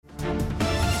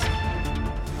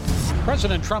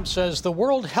President Trump says the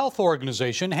World Health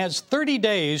Organization has 30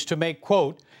 days to make,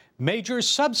 quote, major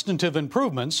substantive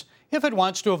improvements if it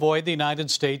wants to avoid the United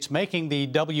States making the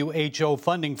WHO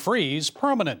funding freeze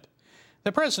permanent.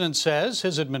 The president says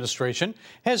his administration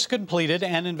has completed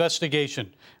an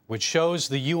investigation which shows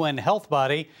the UN health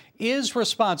body is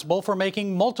responsible for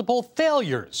making multiple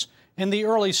failures in the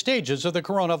early stages of the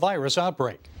coronavirus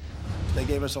outbreak. They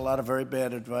gave us a lot of very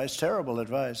bad advice, terrible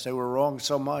advice. They were wrong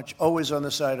so much, always on the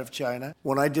side of China.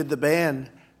 When I did the ban,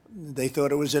 they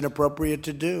thought it was inappropriate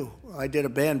to do. I did a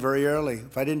ban very early.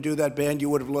 If I didn't do that ban, you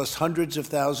would have lost hundreds of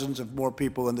thousands of more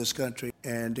people in this country.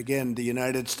 And again, the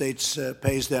United States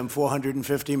pays them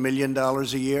 $450 million a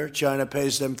year. China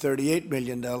pays them $38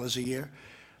 million a year.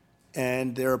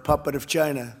 And they're a puppet of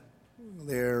China.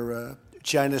 They're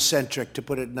China-centric, to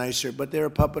put it nicer, but they're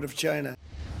a puppet of China.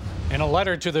 In a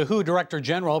letter to the WHO Director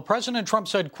General, President Trump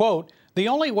said, quote, the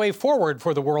only way forward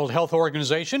for the World Health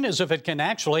Organization is if it can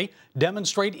actually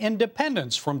demonstrate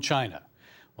independence from China.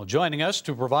 Well, joining us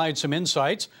to provide some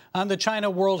insights on the China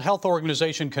World Health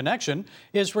Organization connection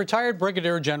is retired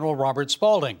Brigadier General Robert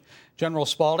Spalding. General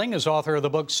Spalding is author of the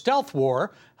book Stealth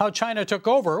War, How China Took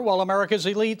Over While America's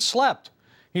Elite Slept.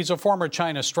 He's a former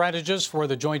China strategist for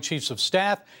the Joint Chiefs of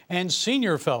Staff and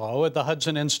senior fellow at the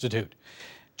Hudson Institute.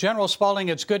 General Spalding,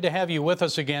 it's good to have you with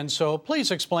us again, so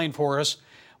please explain for us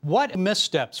what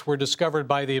missteps were discovered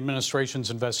by the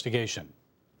administration's investigation.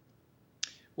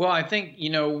 Well, I think,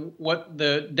 what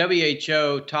the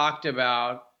WHO talked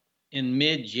about in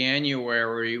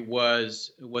mid-January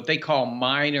was what they call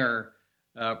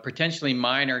potentially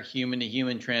minor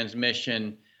human-to-human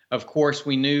transmission. Of course,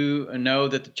 we know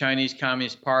that the Chinese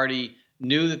Communist Party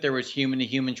knew that there was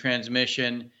human-to-human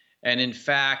transmission. And in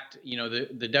fact,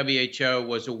 the WHO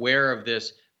was aware of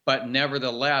this, but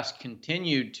nevertheless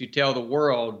continued to tell the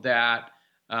world that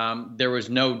there was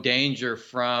no danger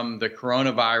from the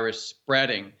coronavirus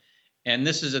spreading. And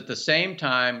this is at the same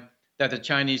time that the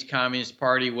Chinese Communist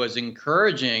Party was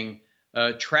encouraging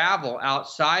travel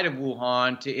outside of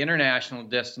Wuhan to international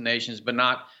destinations, but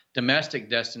not domestic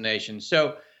destinations.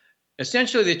 So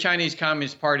essentially, the Chinese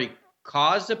Communist Party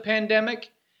caused the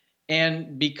pandemic.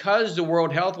 And because the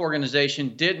World Health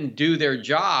Organization didn't do their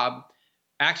job,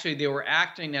 actually they were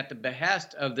acting at the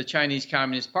behest of the Chinese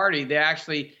Communist Party. They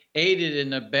actually aided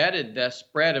and abetted the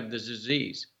spread of the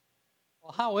disease.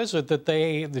 Well, how is it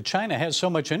that China has so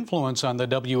much influence on the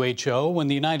WHO when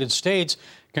the United States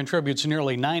contributes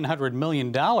nearly $900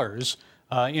 million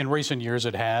in recent years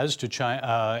it has to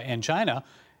China, and China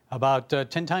about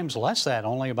 10 times less that,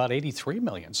 only about 83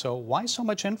 million. So why so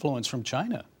much influence from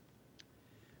China?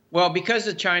 Well, because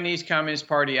the Chinese Communist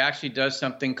Party actually does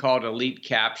something called elite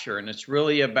capture, and it's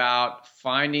really about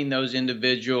finding those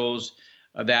individuals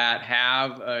that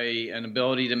have an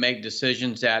ability to make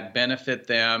decisions that benefit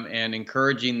them and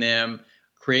encouraging them,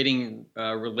 creating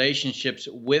relationships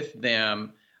with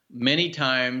them, many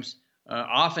times,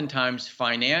 oftentimes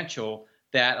financial,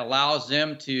 that allows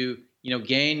them to,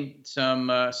 gain some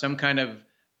kind of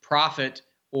profit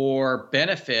or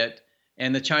benefit.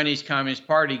 And the Chinese Communist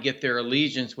Party get their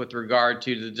allegiance with regard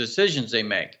to the decisions they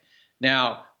make.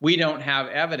 Now, we don't have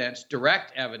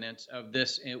direct evidence of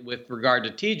this with regard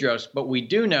to Tedros, but we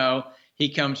do know he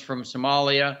comes from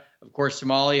Somalia. Of course,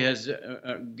 Somalia has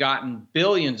gotten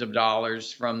billions of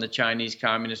dollars from the Chinese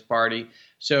Communist Party.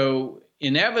 So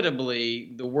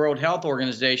inevitably, the World Health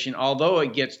Organization, although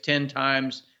it gets 10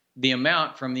 times the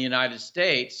amount from the United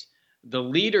States, the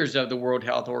leaders of the World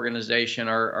Health Organization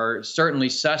are certainly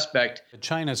suspect.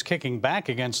 China's kicking back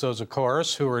against those, of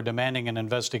course, who are demanding an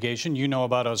investigation. You know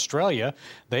about Australia.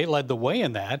 They led the way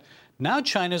in that. Now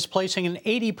China's placing an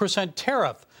 80%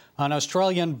 tariff on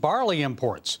Australian barley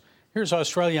imports. Here's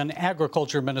Australian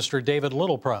Agriculture Minister David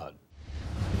Littleproud.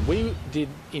 We did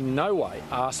in no way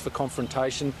ask for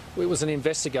confrontation. It was an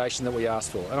investigation that we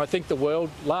asked for. And I think the world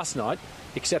last night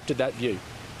accepted that view.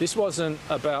 This wasn't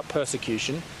about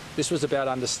persecution. This was about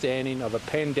understanding of a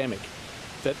pandemic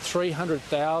that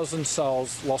 300,000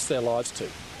 souls lost their lives to.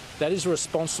 That is a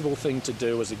responsible thing to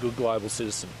do as a good global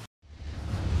citizen.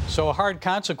 So hard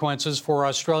consequences for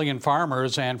Australian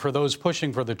farmers and for those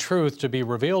pushing for the truth to be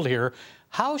revealed here.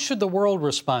 How should the world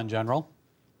respond, General?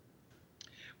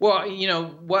 Well,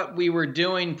 what we were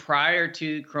doing prior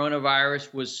to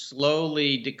coronavirus was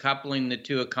slowly decoupling the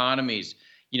two economies.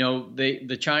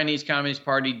 The Chinese Communist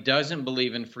Party doesn't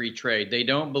believe in free trade. They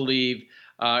don't believe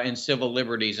in civil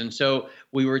liberties. And so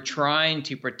we were trying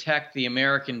to protect the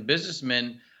American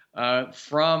businessmen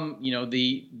from,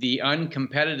 the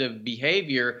uncompetitive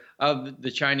behavior of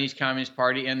the Chinese Communist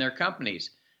Party and their companies.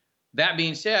 That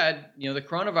being said, the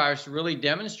coronavirus really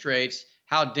demonstrates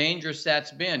how dangerous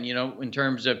that's been, in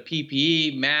terms of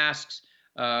PPE, masks,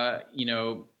 active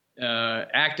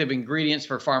ingredients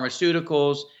for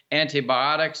pharmaceuticals,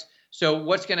 antibiotics. So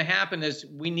what's going to happen is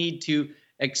we need to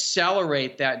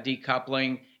accelerate that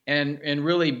decoupling and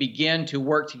really begin to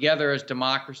work together as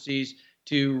democracies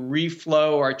to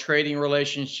reflow our trading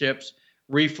relationships,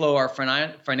 reflow our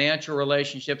financial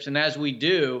relationships. And as we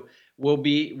do, we'll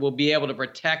be able to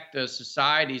protect the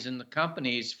societies and the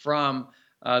companies from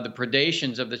the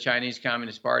predations of the Chinese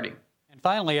Communist Party. And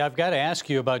finally, I've got to ask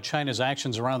you about China's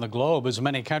actions around the globe, as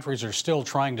many countries are still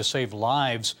trying to save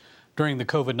lives during the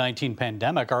COVID-19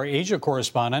 pandemic. Our Asia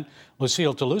correspondent,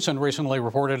 Lucille Toulousan, recently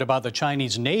reported about the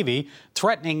Chinese Navy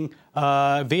threatening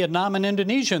Vietnam and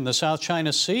Indonesia in the South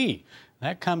China Sea.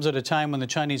 That comes at a time when the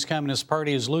Chinese Communist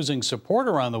Party is losing support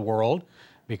around the world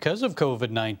because of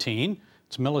COVID-19.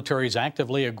 Its military is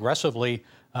acting aggressively,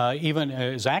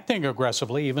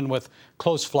 even with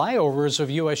close flyovers of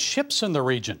U.S. ships in the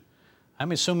region.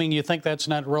 I'm assuming you think that's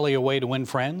not really a way to win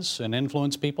friends and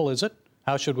influence people, is it?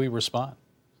 How should we respond?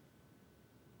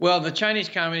 Well, the Chinese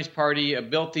Communist Party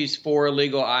built these 4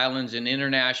 illegal islands in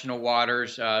international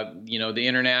waters. The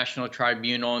International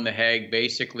Tribunal in The Hague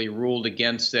basically ruled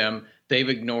against them. They've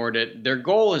ignored it. Their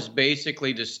goal is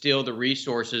basically to steal the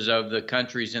resources of the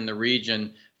countries in the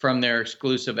region from their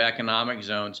exclusive economic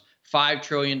zones. $5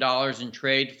 trillion in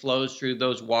trade flows through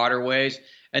those waterways,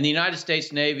 and the United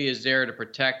States Navy is there to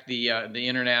protect the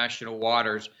international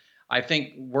waters. I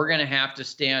think we're going to have to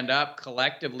stand up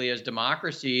collectively as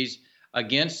democracies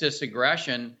against this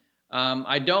aggression.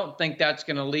 I don't think that's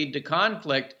going to lead to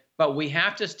conflict, but we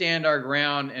have to stand our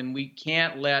ground, and we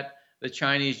can't let the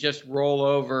Chinese just roll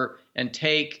over and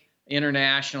take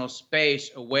international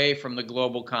space away from the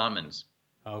global commons.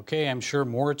 Okay, I'm sure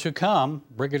more to come.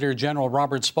 Brigadier General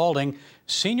Robert Spalding,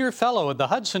 Senior Fellow at the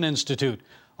Hudson Institute.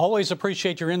 Always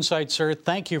appreciate your insight, sir.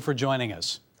 Thank you for joining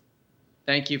us.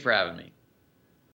 Thank you for having me.